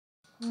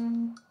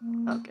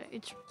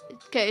Okay,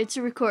 it's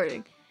a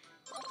recording.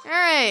 All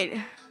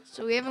right,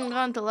 so we haven't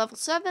gone to level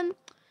 7.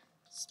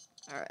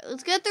 All right,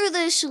 let's get through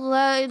this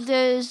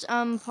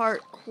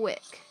part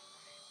quick.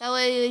 That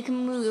way we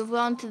can move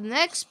on to the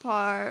next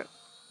part.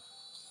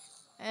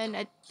 And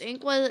I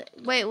think was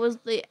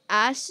the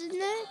acid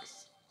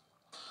next?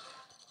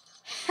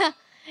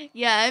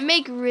 Yeah, I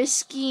make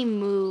risky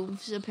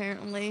moves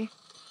apparently.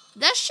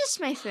 That's just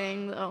my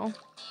thing though.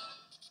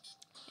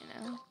 You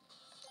know.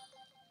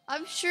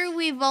 I'm sure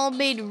we've all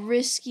made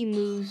risky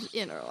moves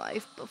in our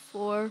life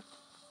before.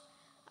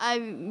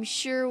 I'm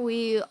sure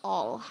we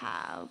all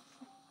have.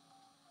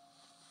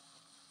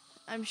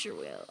 I'm sure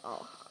we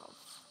all have.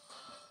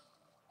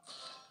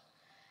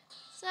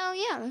 So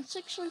yeah, that's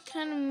actually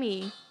kind of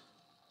me.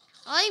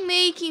 I like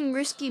making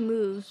risky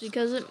moves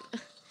because it,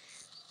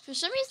 for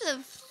some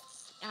reason,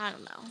 I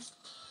don't know,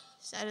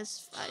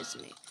 satisfies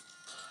me.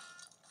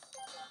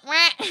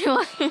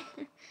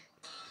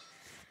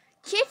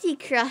 Kitty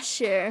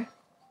Crusher.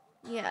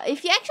 Yeah,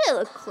 if you actually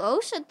look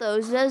close at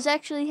those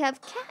actually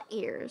have cat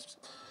ears.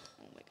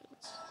 Oh my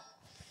goodness.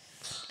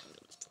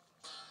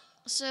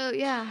 So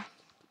yeah.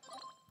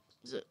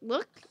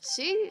 Look,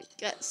 see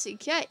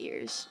cat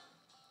ears.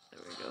 There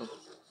we go.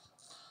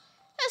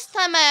 This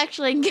time I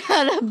actually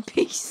gotta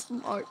be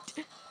smart.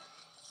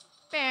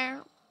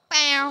 Bow,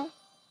 bow.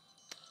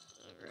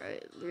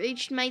 Alright,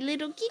 reached my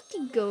little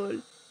kitty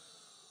goal.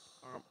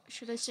 Or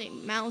should I say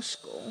mouse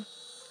goal?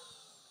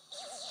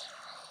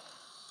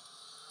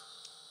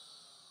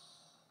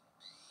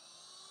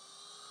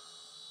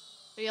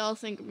 What do y'all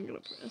think I'm gonna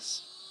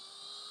press?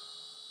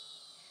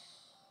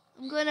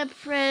 I'm gonna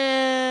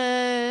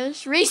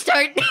press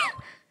restart.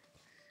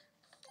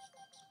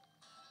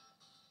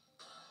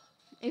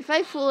 If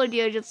I fooled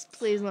you, just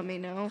please let me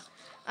know.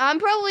 I'm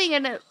probably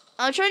gonna.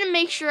 I'll try to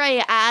make sure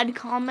I add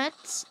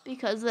comments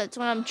because that's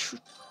what I'm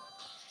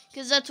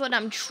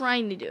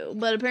trying to do.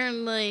 But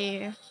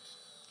apparently,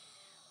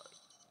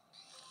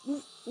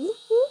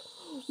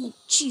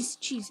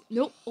 cheese.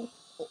 Nope. Oh.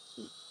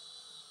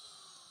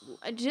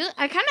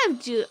 I kind of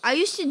do. I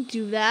used to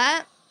do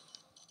that,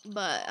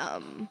 but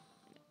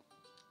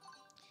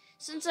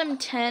since I'm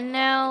 10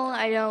 now,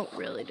 I don't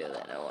really do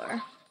that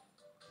anymore.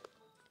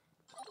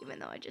 Even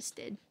though I just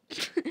did.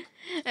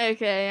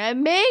 Okay, I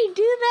may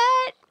do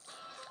that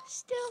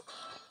still.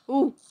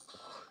 Ooh.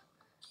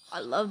 I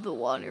love the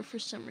water for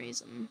some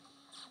reason.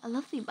 I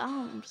love the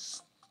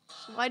bombs.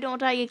 So why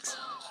don't I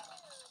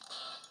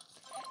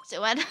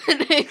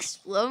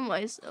explode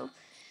myself?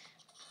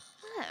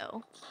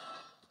 Oh.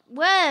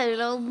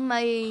 Well,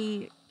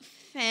 my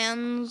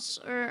fans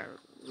are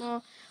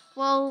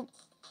well,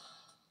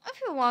 if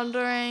you're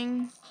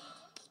wondering.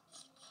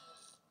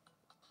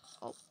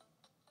 Oh.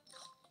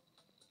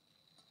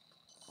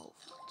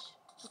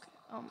 Okay.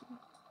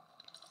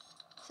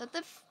 Is that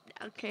the?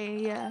 Okay,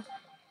 yeah.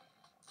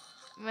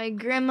 My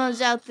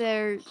grandma's out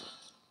there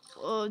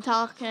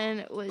talking,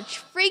 which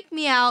freaked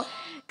me out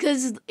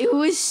because it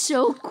was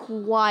so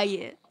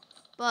quiet.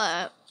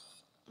 But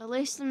at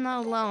least I'm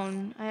not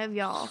alone. I have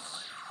y'all.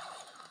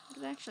 I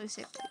could actually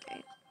save the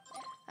gate.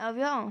 I have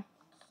y'all.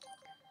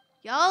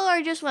 Y'all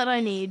are just what I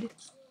need.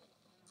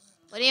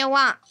 What do you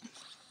want?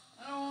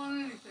 I don't want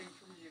anything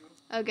from you.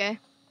 Okay.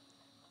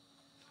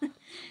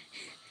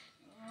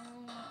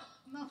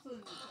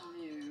 Nothing from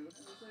you.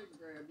 I'll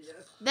grab you.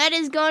 That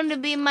is going to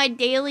be my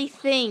daily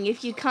thing.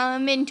 If you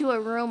come into a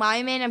room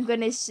I'm in, I'm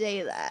going to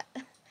say that.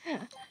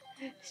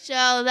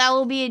 So that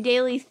will be a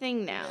daily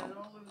thing now. Yeah,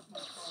 don't lose my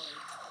card.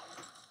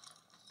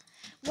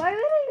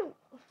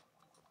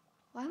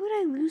 Why would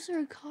I lose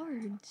our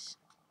cards?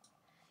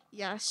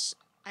 Yes,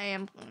 I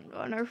am playing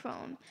on our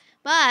phone.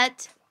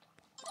 But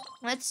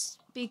that's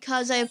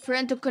because I have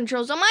parental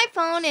controls on my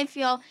phone. If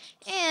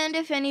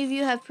any of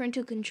you have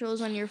parental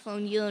controls on your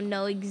phone, you'll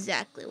know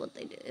exactly what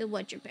they do,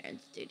 what your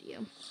parents do to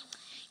you.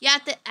 You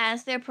have to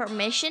ask their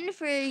permission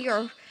for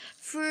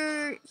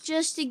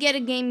just to get a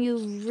game you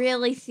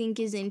really think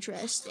is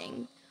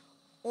interesting.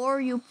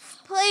 Or you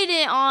played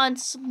it on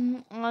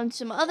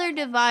some other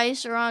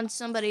device or on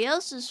somebody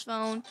else's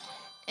phone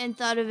and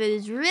thought of it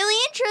as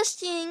really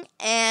interesting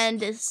and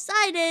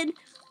decided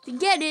to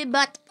get it,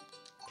 but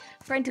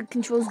parental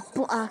controls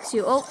blocks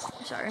you. Oh,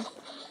 sorry.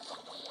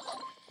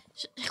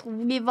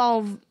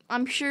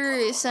 I'm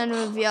sure some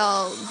of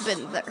y'all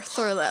been there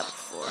through that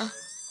before.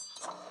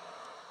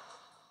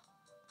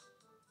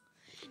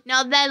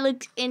 Now that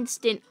looks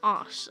instant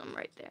awesome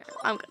right there.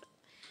 I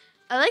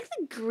like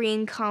the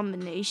green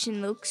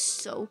combination. Looks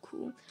so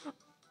cool.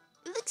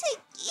 It looks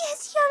like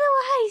yes,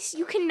 yellow ice.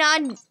 You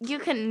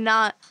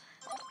cannot.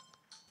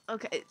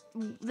 Okay,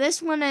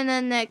 this one and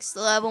then next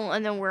level,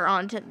 and then we're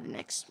on to the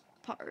next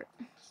part.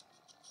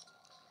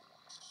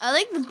 I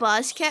like the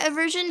boss cat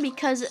version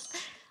because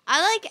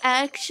I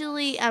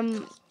actually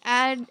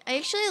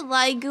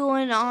like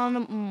going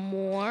on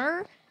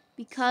more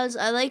because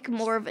I like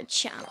more of a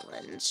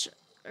challenge.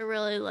 I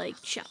really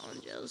like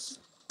challenges.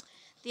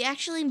 They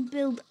actually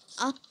build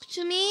up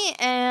to me,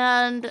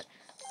 and the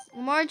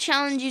more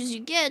challenges you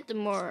get, the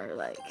more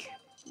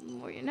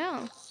you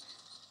know.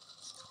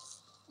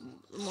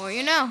 The more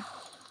you know.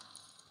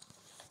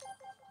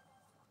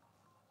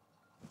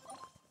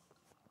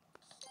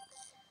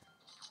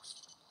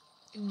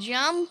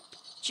 Jump,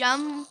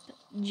 jump,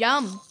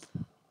 jump.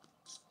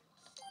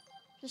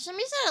 For some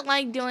reason, I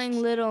like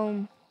doing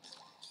little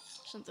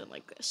something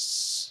like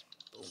this.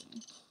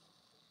 Boom.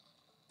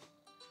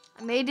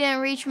 I may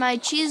didn't reach my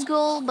cheese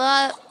goal,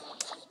 but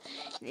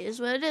it is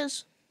what it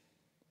is.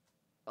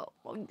 Oh,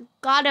 well, you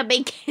gotta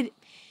make it.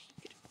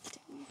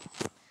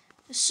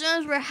 As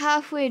soon as we're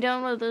halfway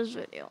done with this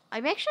video,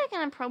 I'm actually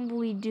gonna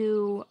probably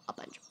do a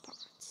bunch of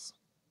parts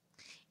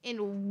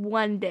in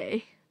one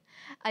day.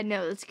 I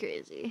know that's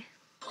crazy.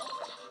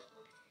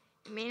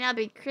 It may not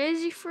be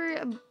crazy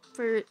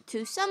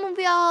to some of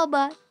y'all,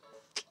 but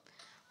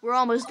we're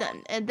almost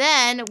done. And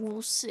then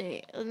we'll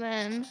see. And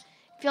then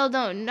if y'all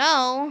don't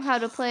know how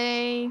to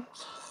play,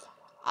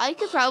 I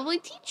could probably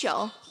teach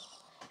y'all.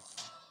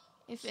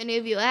 If any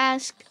of you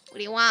ask, what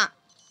do you want?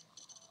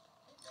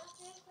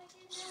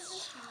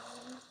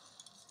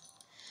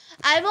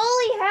 I've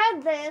only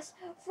had this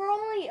for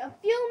only a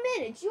few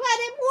minutes. You had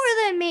it more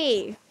than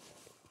me.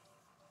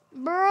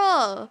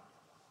 Bruh.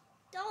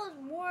 That was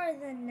more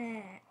than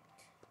that.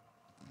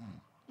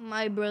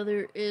 My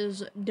brother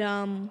is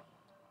dumb.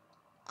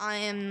 I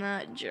am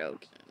not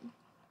joking.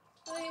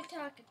 Who are you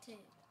talking to?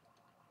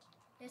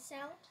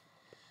 Yourself?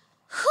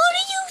 Who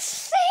do you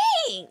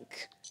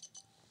think?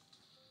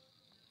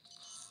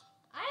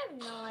 I have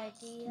no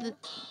idea.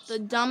 The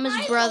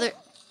dumbest brother.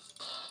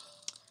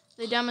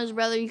 The dumbest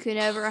brother you could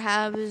ever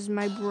have is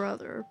my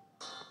brother.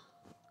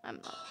 I'm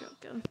not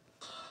joking.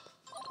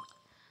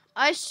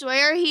 I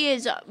swear he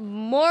is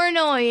more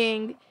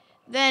annoying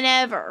than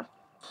ever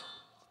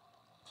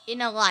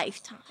in a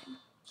lifetime.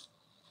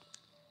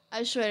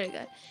 I swear to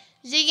God.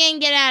 Ziggin,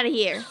 get out of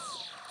here.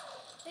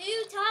 Who are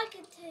you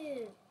talking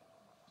to?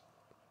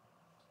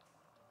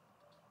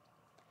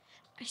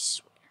 I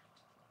swear.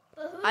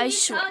 But who I are you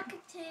swear.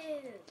 talking to?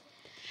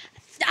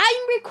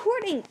 I'm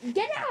recording.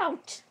 Get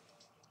out.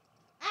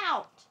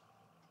 Out.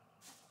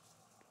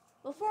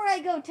 Before I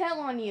go tell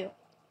on you.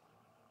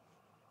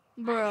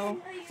 Bro,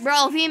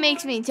 if he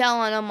makes me tell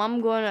on him,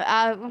 I'm gonna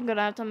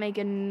have to make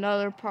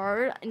another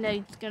part, and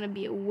it's gonna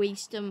be a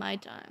waste of my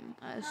time.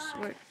 I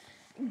swear.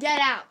 Get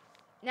out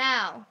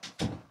now.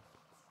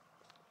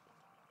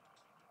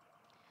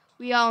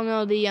 We all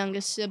know the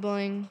youngest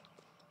sibling,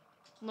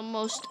 the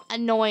most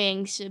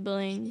annoying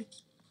sibling.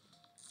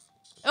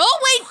 Oh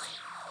wait,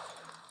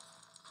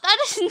 that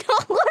is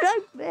not what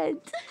I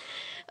meant.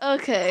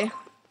 Okay.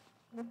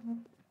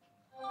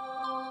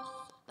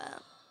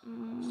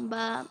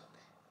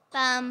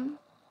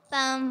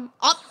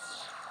 Up.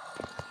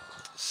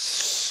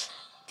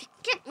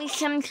 Get me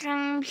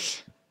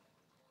sometimes.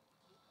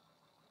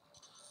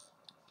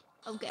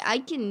 Okay, I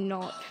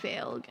cannot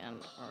fail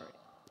again. Alright.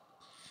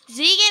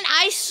 Zegan,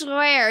 I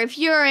swear, if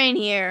you're in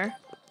here.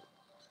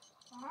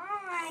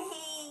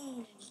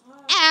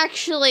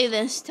 Actually,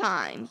 this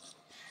time.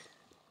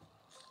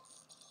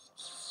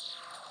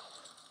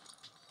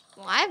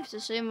 Well, I have to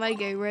say my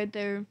gay right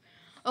there.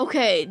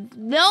 Okay,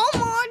 no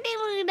more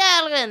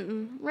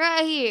dilly-dallying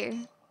right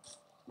here.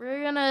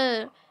 We're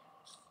gonna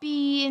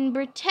be in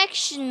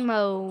protection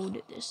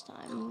mode this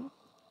time.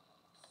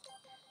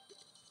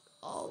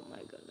 Oh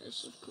my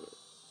goodness, of course.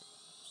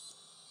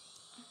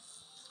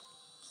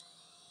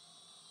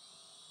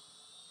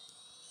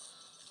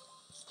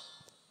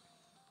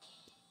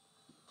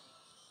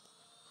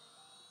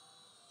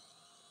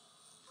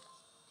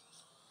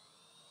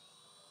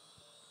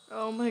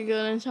 Oh my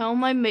goodness, how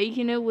am I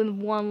making it with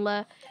one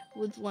life?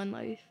 I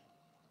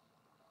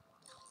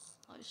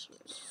swear.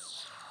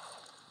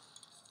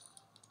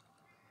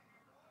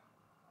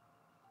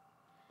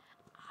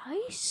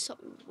 I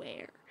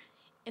swear,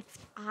 if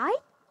I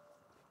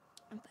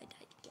die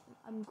again,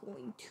 I'm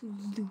going to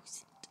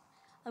lose it.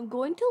 I'm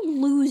going to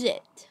lose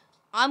it.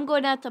 I'm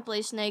going to have to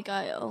play Snake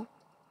IO.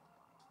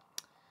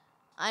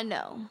 I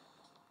know.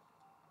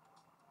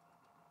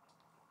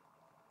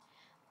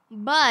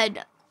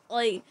 But,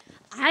 like,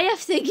 I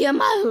have to get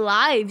my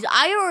lives.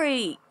 I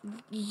already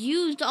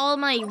used all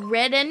my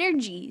red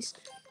energies.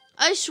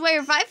 I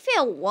swear, if I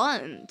fail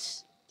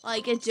once,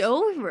 like, it's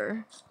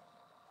over.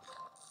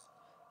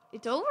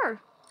 It's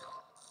over.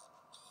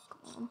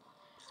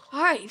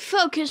 Alright,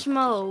 focus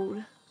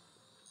mode.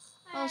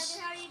 How are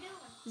you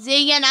doing?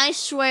 Zigan, I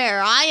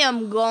swear, I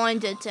am going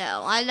to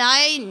tell.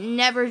 I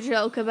never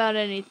joke about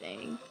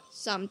anything.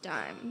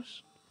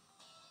 Sometimes.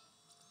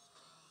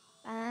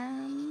 What are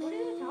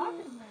you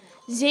talking about?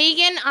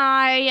 Zigan,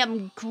 I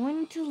am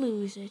going to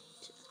lose it.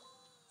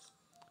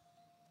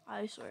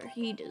 I swear,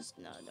 he does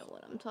not know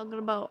what I'm talking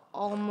about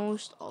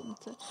almost all the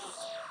time.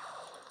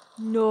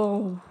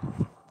 No.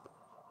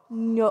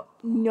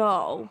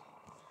 No.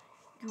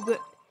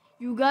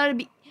 You gotta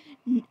be...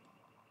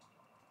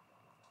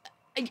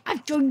 I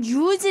have to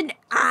use an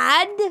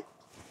ad?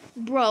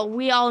 Bro,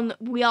 we all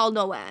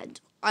know ad.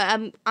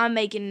 I'm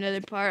making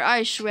another part.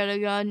 I swear to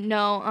God,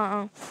 no,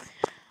 I'm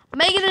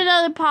making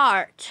another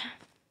part.